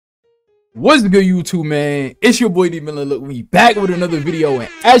What's good, YouTube, man? It's your boy dMillionaire. Look, we back with another video, and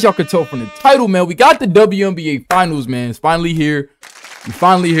as y'all can tell from the title, man, we got the WNBA finals, man. It's finally here. We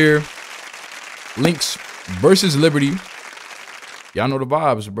finally here. Lynx versus Liberty. Y'all know the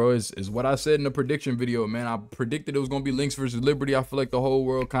vibes, bro. It's what I said in the prediction video, man. I predicted it was gonna be Lynx versus Liberty. I feel like the whole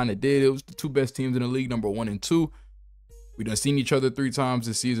world kind of did. It was the two best teams in the league, number 1 and 2. We done seen each other 3 times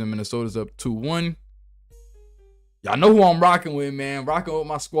this season. Minnesota's up 2-1. Y'all know who I'm rocking with, man. Rocking with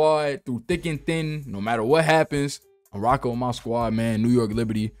my squad through thick and thin. No matter what happens, I'm rocking with my squad, man. New York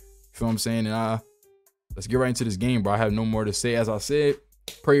Liberty. You feel what I'm saying? And let's get right into this game, bro. I have no more to say. As I said,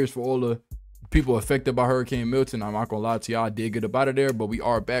 prayers for all the people affected by Hurricane Milton. I'm not gonna lie to y'all, I did get up out of there, but we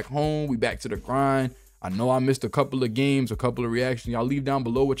are back home. We back to the grind. I know I missed a couple of games, a couple of reactions. Y'all leave down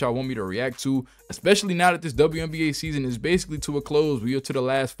below what y'all want me to react to, especially now that this WNBA season is basically to a close. We are to the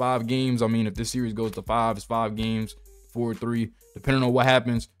last 5 games. I mean, if this series goes to 5, it's 5 games, 4 or 3, depending on what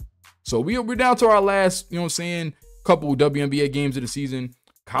happens. So we're down to our last, you know what I'm saying, couple WNBA games of the season.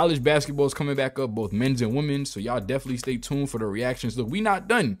 College basketball is coming back up, both men's and women's. So y'all definitely stay tuned for the reactions. Look, we not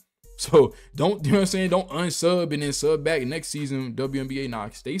done. So don't, you know what I'm saying, don't unsub and then sub back next season. WNBA, nah,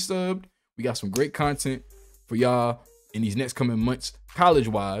 stay subbed. We got some great content for y'all in these next coming months,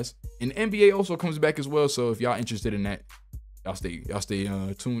 college-wise. And the NBA also comes back as well. So if y'all interested in that, y'all stay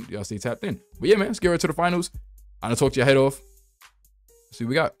tuned, y'all stay tapped in. But yeah, man, let's get right to the finals. I'm gonna talk to your head off. Let's see what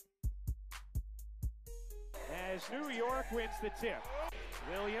we got. As New York wins the tip.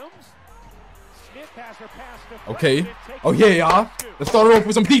 Williams. Smith has her past the Okay. Oh yeah, y'all. Let's start it off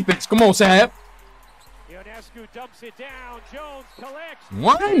with some defense. Come on, Sab. Dumps it down. Jones collects.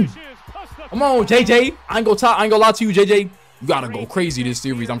 One. Come on, JJ. I ain't gonna lie to you, JJ. You gotta go crazy this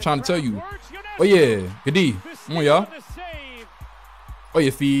series. I'm trying to tell you. Oh yeah, good D. Come on, y'all. Oh yeah,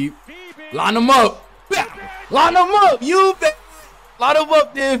 Phoebe. Line them up. Line them up. You line them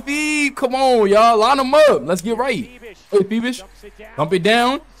up there, Phoebe. Come on, y'all. Line them up. Let's get right. Hey, Phoebe. Dump it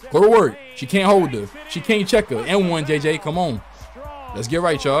down. Go to work. She can't hold her. She can't check her. And one, JJ. Come on. Let's get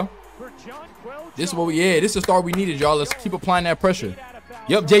right, y'all. This is what this is the start we needed, y'all. Let's keep applying that pressure.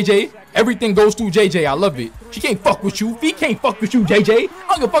 Yep, JJ. Everything goes through JJ. I love it. She can't fuck with you. He can't fuck with you, JJ. I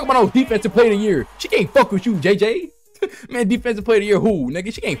don't give a fuck about no defensive player of the year. She can't fuck with you, JJ. Man, defensive player of the year, who?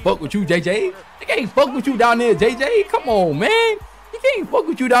 Nigga, she can't fuck with you, JJ. She can't fuck with you down there, JJ. Come on, man. She can't fuck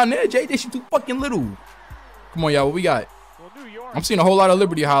with you down there, JJ. She too fucking little. Come on, y'all. What we got? I'm seeing a whole lot of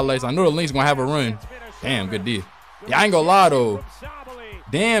Liberty highlights. I know the Lynx gonna have a run. Damn, good D. Yeah, I ain't gonna lie, though.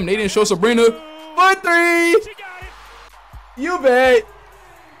 Damn, they didn't show Sabrina. For 3. You bet.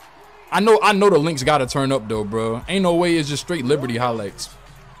 I know the Lynx gotta turn up though, bro. Ain't no way it's just straight Liberty highlights.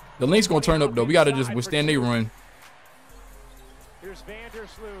 The Lynx gonna turn up though. We gotta just withstand they run.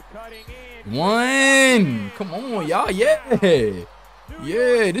 One. Come on, y'all. Yeah.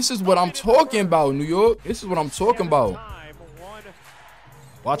 Yeah, this is what I'm talking about, New York. This is what I'm talking about.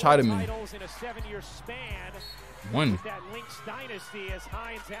 Watch Heidemann. One. Dynasty as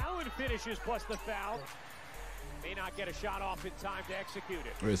Hines Allen finishes plus the foul. May not get a shot off in time to execute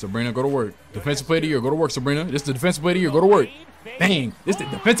it. All right, Sabrina, go to work. Defensive player of the year, go to work, Sabrina. This is the defensive player of the year, go to work. Bang. This is the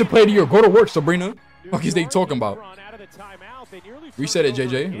defensive player of the year, go to work, Sabrina. What is they talking about? Reset it,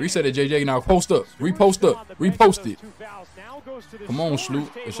 JJ. Reset it, JJ. Now post up. Repost up. Repost it. Come on,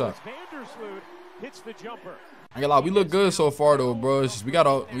 Sloot. Good shot. I ain't gonna lie, we look good so far though, bro. It's just, we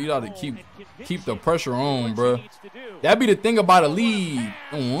gotta keep the pressure on, bro. That be the thing about a lead.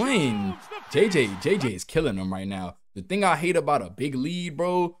 Win. JJ is killing them right now. The thing I hate about a big lead,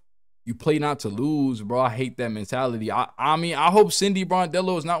 bro, you play not to lose, bro. I hate that mentality. I mean, I hope Cindy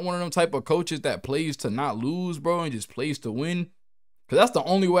Brondello is not one of them type of coaches that plays to not lose, bro, and just plays to win. Cause that's the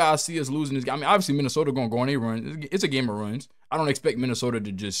only way I see us losing this game. I mean, obviously Minnesota gonna go on a run. It's a game of runs. I don't expect Minnesota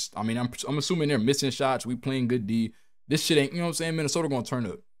to just. I mean, I'm assuming they're missing shots. We playing good D. This shit ain't. You know what I'm saying? Minnesota gonna turn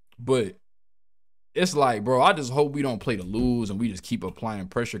up. But it's like, bro, I just hope we don't play to lose and we just keep applying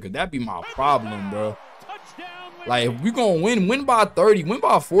pressure. Cause that be my problem, bro. Like if we gonna win by 30, win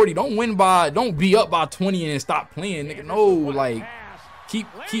by 40. Don't be up by 20 and stop playing, nigga. No, like. Keep,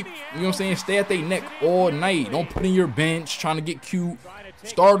 you know what I'm saying? Stay at their neck all night. Don't put in your bench trying to get cute.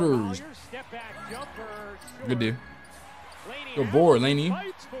 Starters. Good deal. Good board, Laney.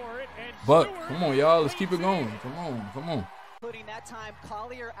 But come on, y'all. Let's keep it going. Come on. Putting that time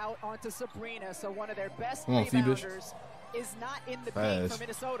Collier out onto Sabrina, so one of their best rebounders is not in the paint for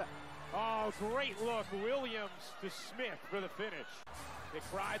Minnesota. Oh, great look. Williams to Smith for the finish. They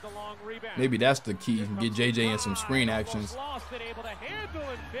cried the long rebound. Maybe that's the key. Get JJ in some screen actions. Able to handle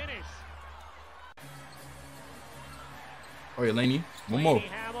and finish. Oh yeah, Laney. One more.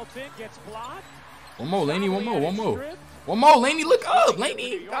 Hamilton gets blocked. One more, Laney. One more. One more. One more, Laney. Look up,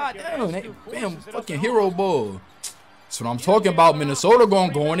 Laney. God damn. Damn, fucking hero ball. That's what I'm talking about. Minnesota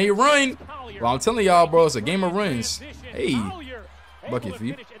gonna go on a run. Well, I'm telling y'all, bro, it's a game of runs. Hey, bucket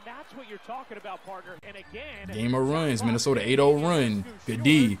feet. Game of runs. Minnesota 8-0 run. Good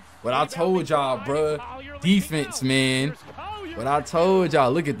D. What I told y'all, bro. Defense, man. What I told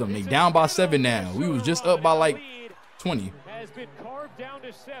y'all. Look at them. They down by 7 now. We was just up by like 20.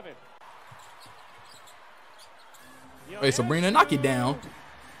 Hey, Sabrina, knock it down.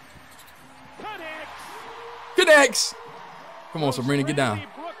 Connects. Come on, Sabrina, get down.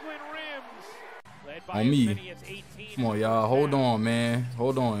 On me. Come on, y'all. Hold on, man.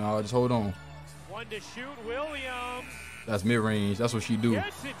 Hold on, y'all. Just hold on. That's mid-range. That's what she do.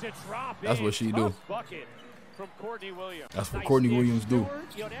 That's what she do. That's what Courtney Williams do.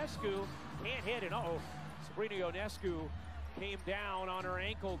 Sabrina Ionescu came down on her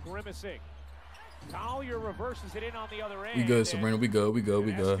ankle, grimacing. Collier reverses it in on the other end. We good, Sabrina. We good. We good.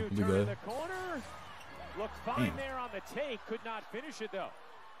 We good. We good. Looked fine there on the take. Could not finish it though.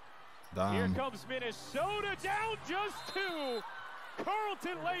 Here comes Minnesota, down just 2.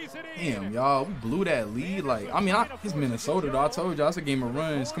 Carlton lays it in. Damn, y'all, we blew that lead. Like, I mean, it's Minnesota, though. I told y'all it's a game of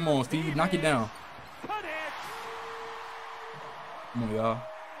runs. Come on, Steve, knock it down. Come on, y'all.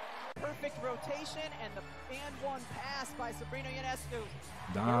 Perfect rotation and the and-one pass by Sabrina Ionescu.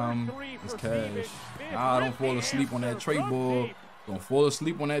 Dom, it's cash. Nah, don't fall asleep on that trade ball. Don't fall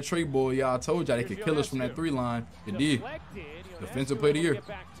asleep on that trade ball, y'all. I told y'all they could kill us from that 3 line. It did. Defensive play of the year.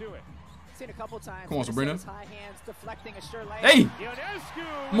 Seen a couple times. Come on, Sabrina. High hands deflecting a sure hey!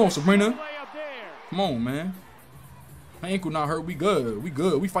 Come on, Sabrina. Come on, man. My ankle not hurt. We good. We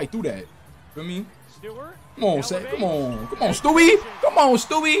good. We fight through that. Feel me? Come on, Seth. Come on. Come on, Stewie. Come on,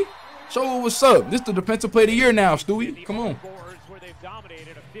 Stewie. Show what's up. This is the defensive play of the year now, Stewie. Come on.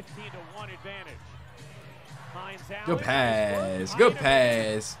 Good pass. Good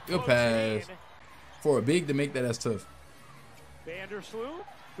pass. Good pass. For a big to make that, that's tough.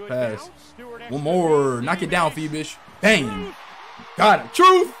 Pass. One more. Knock it down, Phoebish. Bang. Got it.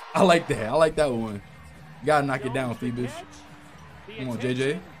 Truth. I like that. I like that one. Gotta knock it down, Phoebish. Come on,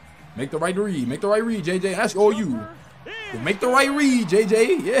 JJ. Make the right read. Make the right read, JJ. That's all you. Make the right read,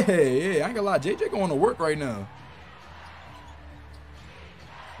 JJ. Yeah, yeah. I ain't gonna lie. JJ going to work right now.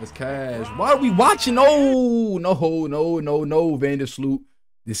 That's cash. Why are we watching? Oh, no, Vandersloot.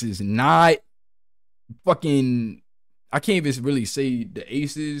 This is not fucking. I can't even really say the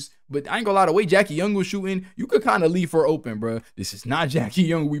aces, but I ain't gonna lie. The way Jackie Young was shooting, you could kind of leave her open, bro. This is not Jackie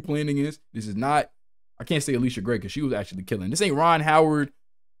Young we playing against. This is not. I can't say Alicia Gray because she was actually killing. This ain't Ron Howard,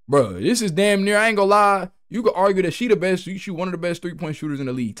 bro. This is damn near. I ain't gonna lie. You could argue that she the best. She one of the best 3-point shooters in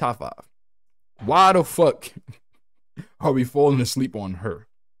the league, top 5. Why the fuck are we falling asleep on her?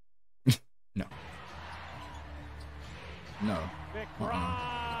 No. No.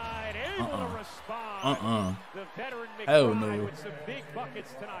 Hell no.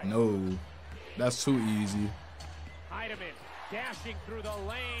 No. That's too easy. Heidemann dashing through the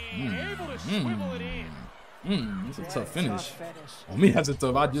lane, able to swivel it in. That's a tough finish. On me, that's a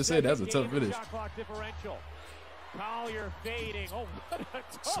tough. I just said that's a tough finish. Collier fading. Oh, what a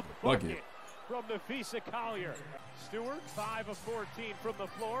tough bucket from the Visa Collier. Stewart, 5 of 14 from the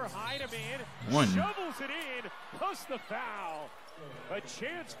floor. Heidemann shovels it in, plus the foul. A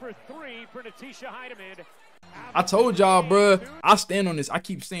chance for 3 for Natisha Heidemann. I told y'all, bro. I stand on this. I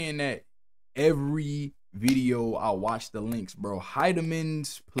keep saying that every video I watch the Lynx, bro.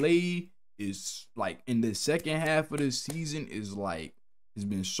 Heidemann's play is like in the second half of the season is like it's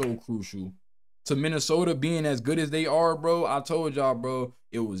been so crucial to Minnesota being as good as they are, bro. I told y'all, bro.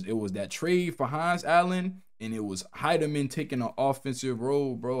 It was that trade for Hines Allen. And it was Heidemann taking an offensive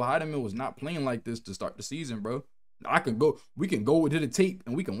role, bro. Heidemann was not playing like this to start the season, bro. We can go to the tape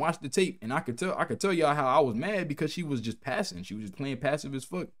and we can watch the tape. And I could tell y'all how I was mad because she was just passing. She was just playing passive as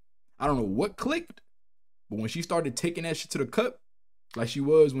fuck. I don't know what clicked, but when she started taking that shit to the cup, like she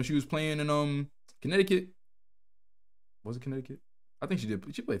was when she was playing in Connecticut. Was it Connecticut? I think she did.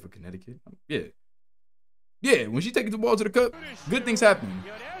 She played for Connecticut. Yeah. Yeah, when she taking the ball to the cup, good things happen.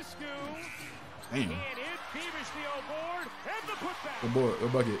 Damn. Good board,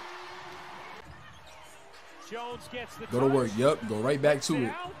 good bucket. Jones gets the go to work. Yep, go right back to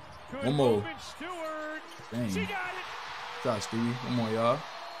it. One more. Dang. Shot, Stewie. Come on, y'all.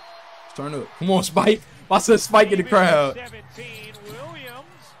 Let's turn up. Come on, Spike. I said Spike in the crowd.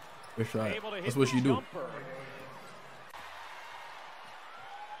 Good shot. That's what she do.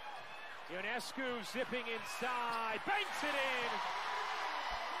 Ionescu zipping inside. Banks it in.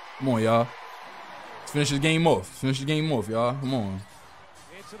 Come on, y'all. Let's finish this game off. Finish the game off, y'all. Come on.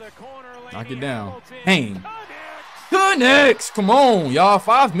 to the corner. Knock it down. Hang. Connects. Come on, y'all.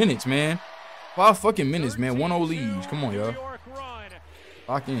 5 minutes, man. 5 fucking minutes, man. 1-0 leads. Come on, y'all.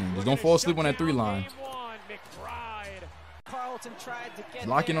 Lock in. Just don't fall asleep on that 3 line.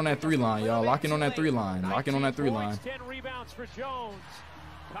 Lock in on that 3 line, y'all. Lock in on that 3 line. Lock in on that 3 line. 10 rebounds for Jones.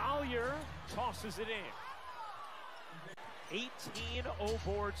 Collier tosses it in. 18 O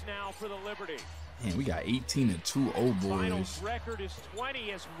boards now for the Liberty. Man, we got 18 and 2 O boards. Finals record is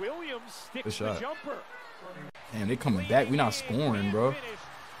 20 as Williams sticks the jumper. Man, they coming back. We not scoring, bro.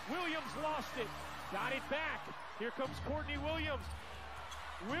 Williams lost it. Got it back. Here comes Courtney Williams.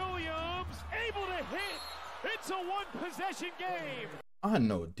 Williams able to hit. It's a 1-possession game. I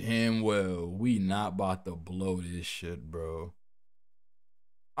know damn well we not about to blow this shit, bro.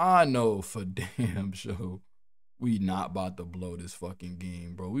 I know for damn sure we not about to blow this fucking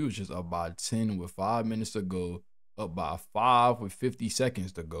game, bro. We was just up by 10 with 5 minutes to go. Up by 5 with 50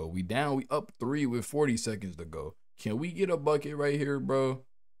 seconds to go. We down. We up 3 with 40 seconds to go. Can we get a bucket right here, bro?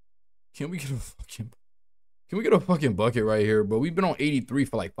 Can we get a fucking bucket right here, bro? We've been on 83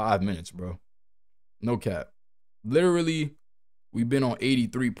 for like 5 minutes, bro. No cap. Literally, we've been on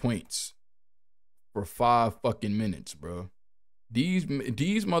 83 points for 5 fucking minutes, bro. These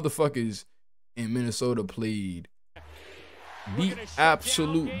motherfuckers in Minnesota played the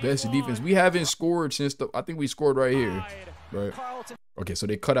absolute best defense. We haven't scored since I think we scored right here, right? Okay, so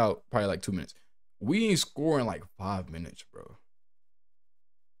they cut out probably like 2 minutes. We ain't scoring like 5 minutes, bro.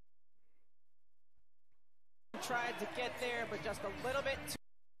 Tried to get there, but just a little bit too.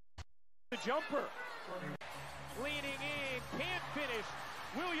 The jumper. Leaning in, can't finish.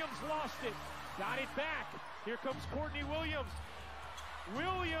 Williams lost it. Got it back. Here comes Courtney Williams.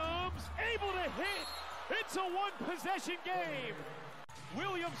 Williams able to hit. It's a 1-possession game.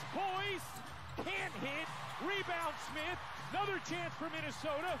 Williams poised. Can't hit. Rebound Smith. Another chance for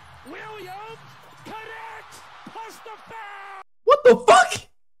Minnesota. Williams connects. Plus the foul. What the fuck?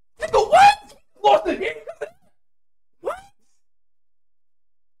 Nigga, what? Lost the game. What?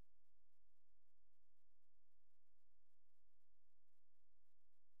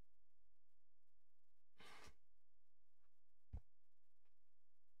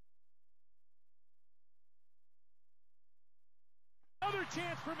 Another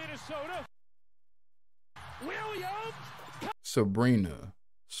chance for Minnesota. Williams. Sabrina.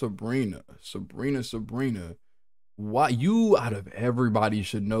 Why you out of everybody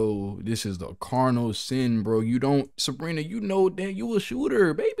should know this is the cardinal sin, bro. You don't, Sabrina, you know that you a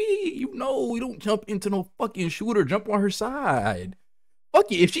shooter, baby. You know you don't jump into no fucking shooter. Jump on her side.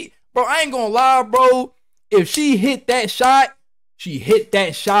 Fuck it. If she, bro, I ain't gonna lie, bro. If she hit that shot, she hit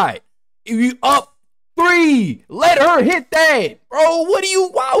that shot. If you up 3, let her hit that, bro.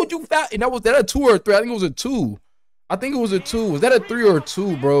 Why would you foul? And that a 2 or a 3? I think it was a 2. I think it was a 2. Was that a 3 or a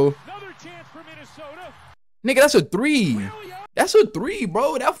 2, bro? Another chance for Minnesota. Nigga, that's a 3. That's a 3,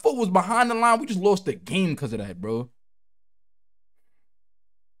 bro. That foot was behind the line. We just lost the game because of that, bro.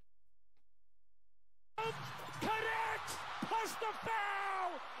 Connects, plus the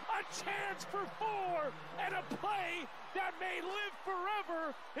foul. A chance for 4 and a play that may live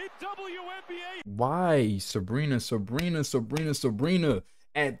forever in WNBA. Why, Sabrina?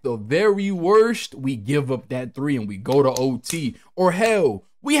 At the very worst, we give up that 3 and we go to OT. Or hell,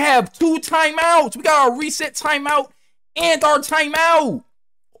 we have 2 timeouts. We got our reset timeout and our timeout.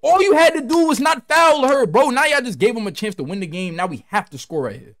 All you had to do was not foul her, bro. Now y'all just gave them a chance to win the game. Now we have to score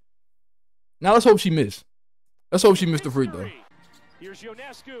right here. Now let's hope she missed. Let's hope she missed the free throw.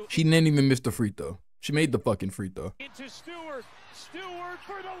 She didn't even miss the free throw. She made the fucking free throw. Into Stewart. Stewart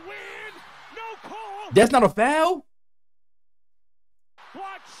for the win. No call. That's not a foul?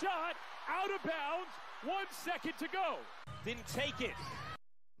 Block shot, out of bounds, 1 second to go. Didn't take it.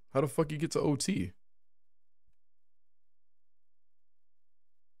 How the fuck you get to OT?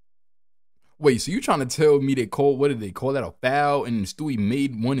 Wait, so you trying to tell me what did they call that, a foul, and Stewie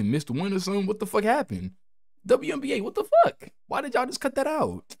made 1 and missed 1 or something? What the fuck happened? WNBA, what the fuck? Why did y'all just cut that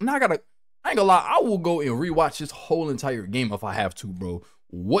out? Now I ain't gonna lie, I will go and rewatch this whole entire game if I have to, bro.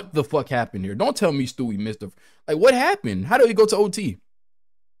 What the fuck happened here? Don't tell me Stewie missed like, what happened? How did we go to OT?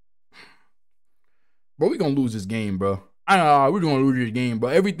 Bro, we gonna lose this game, bro. We're gonna lose this game, bro.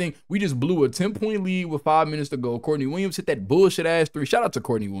 Everything, we just blew a 10-point lead with 5 minutes to go. Courtney Williams hit that bullshit ass 3. Shout out to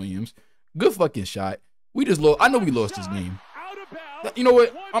Courtney Williams. Good fucking shot. We just lost. I know we lost this game. You know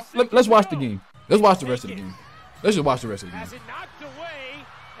what? Let's watch the game. Let's watch the rest of the game. Let's just watch the rest of the game. Has it knocked away,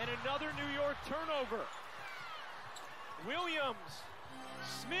 and another New York turnover. Williams,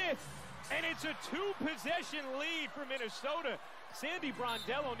 Smith, and it's a 2-possession lead for Minnesota. Sandy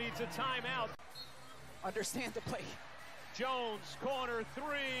Brondello needs a timeout. Understandably. Jones, corner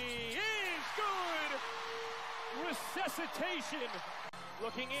three is good. Resuscitation.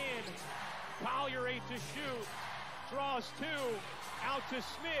 Looking in. Collier 8 to shoot. Draws 2. Out to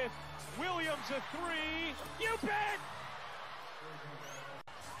Smith. Williams a 3. You bet.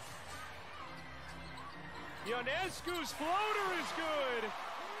 Ionescu's floater is good.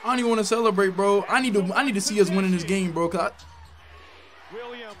 I don't even want to celebrate, bro. I need to see us winning this game, bro.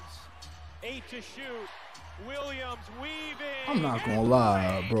 Williams 8 to shoot. Williams weaving. I'm not gonna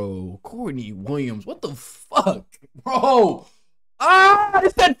lie, bro. Courtney Williams, what the fuck, bro?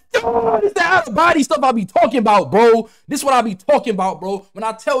 It's that out of body stuff I be talking about, bro. This is what I be talking about, bro. When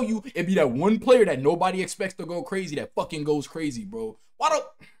I tell you it be that one player that nobody expects to go crazy that fucking goes crazy, bro. Why don't?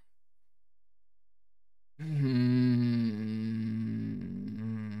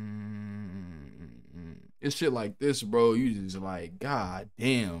 It's shit like this, bro. You just like, god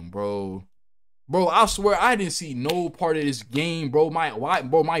damn, bro. Bro, I swear I didn't see no part of this game, bro.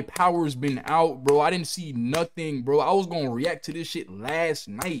 My power's been out, bro. I didn't see nothing, bro. I was gonna react to this shit last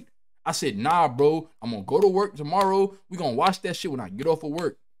night. I said, nah, bro. I'm gonna go to work tomorrow. We gonna watch that shit when I get off of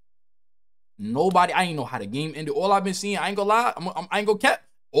work. Nobody, I ain't know how the game ended. All I've been seeing, I ain't gonna lie, I ain't gonna cap.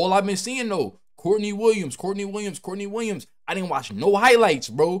 All I've been seeing though, Courtney Williams. I didn't watch no highlights,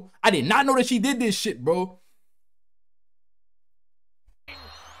 bro. I did not know that she did this shit, bro.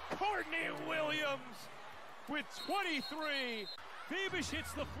 With 23, Phoebus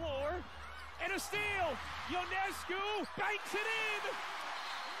hits the floor, and a steal. Ionescu banks it in.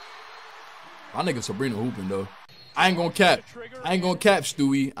 My nigga Sabrina hooping though. I ain't gonna cap,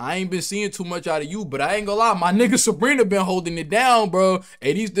 Stewie. I ain't been seeing too much out of you, but I ain't gonna lie, my nigga Sabrina been holding it down, bro.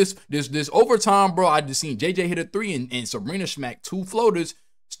 Hey, this overtime, bro. I just seen JJ hit a 3 and Sabrina smacked 2 floaters.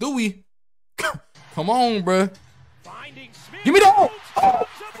 Stewie, come on, bro. Give me that. Oh.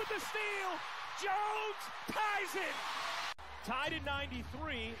 Tied at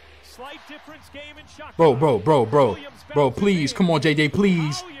 93, slight difference game in shot. Bro, please, come on, JJ,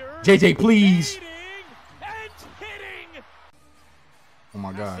 please. JJ, please. Oh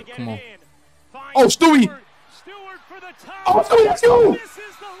my God, come on. Oh, Stewie. Oh, Stewie, that's you. This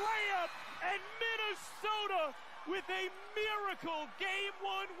is the layup, and Minnesota with a miracle game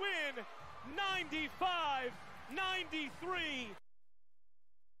 1 win, 95-93.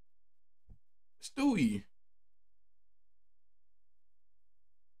 Stewie.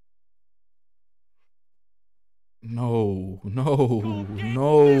 No,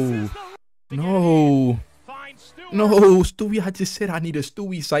 Stewie, I just said I need a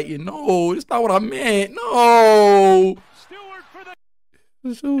Stewie sighting. No, that's not what I meant. No. Stewart for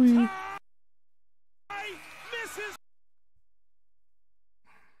the Stewie. Misses.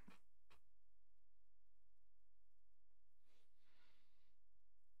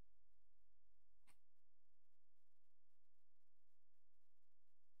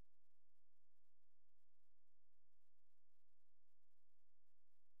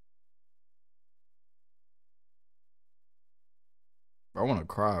 I want to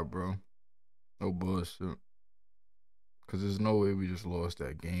cry, bro. No bullshit. Because there's no way we just lost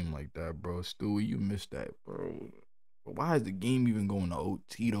that game like that, bro. Stewie, you missed that, bro. But why is the game even going to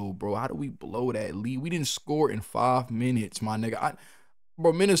OT, though, bro? How do we blow that lead? We didn't score in 5 minutes, my nigga.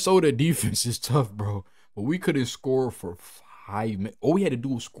 Bro, Minnesota defense is tough, bro. But we couldn't score for 5 minutes. All we had to do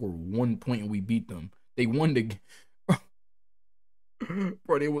was score 1 point and we beat them. They won the game.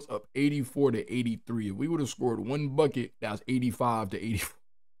 Bro, they was up 84-83. If we would have scored 1 bucket, that was 85-84.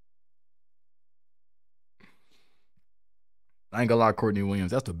 I ain't gonna lie, Courtney Williams,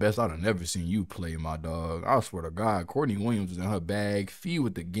 that's the best I've never seen you play, my dog. I swear to God, Courtney Williams was in her bag. Fee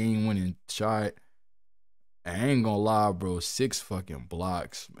with the game-winning shot. I ain't gonna lie, bro. 6 fucking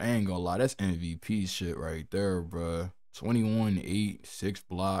blocks. I ain't gonna lie, that's MVP shit right there, bro. 21-8, 6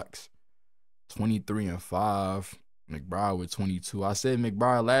 blocks. 23-5. McBride with 22. I said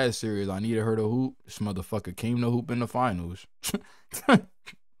McBride last series, I needed her to hoop. This motherfucker came to hoop in the finals.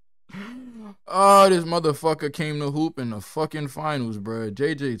 Oh, this motherfucker came to hoop in the fucking finals, bro.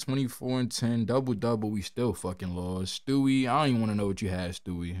 JJ 24-10, double-double. We still fucking lost. Stewie, I don't even want to know what you had,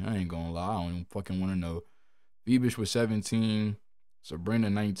 Stewie. I ain't gonna lie. I don't even fucking want to know. Phoebus was 17. Sabrina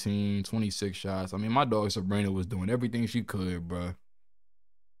 19, 26 shots. I mean, my dog Sabrina was doing everything she could, bro.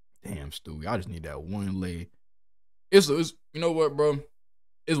 Damn, Stewie. I just need that one lay. It's you know what, bro?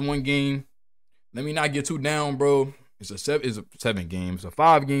 It's 1 game. Let me not get too down, bro. It's a 7 games. It's a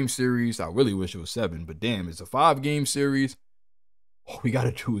 5-game series. I really wish it was 7, but damn, it's a 5-game series. All we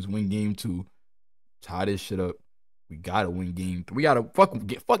gotta do is win game 2. Tie this shit up. We gotta win game 3. We gotta fuck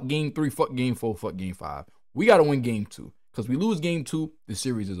game 3, fuck game 4, fuck game 5. We gotta win game 2. Because we lose game 2, the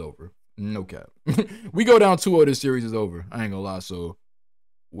series is over. No cap. We go down 2-0, this series is over. I ain't gonna lie. So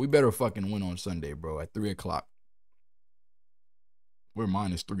we better fucking win on Sunday, bro, at 3 o'clock. We're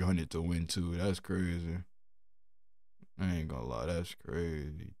minus 300 to win, too. That's crazy. I ain't gonna lie. That's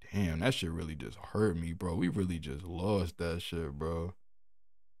crazy. Damn, that shit really just hurt me, bro. We really just lost that shit, bro.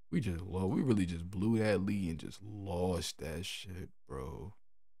 We really just blew that lead and just lost that shit, bro.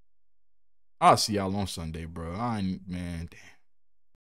 I'll see y'all on Sunday, bro. Man, damn.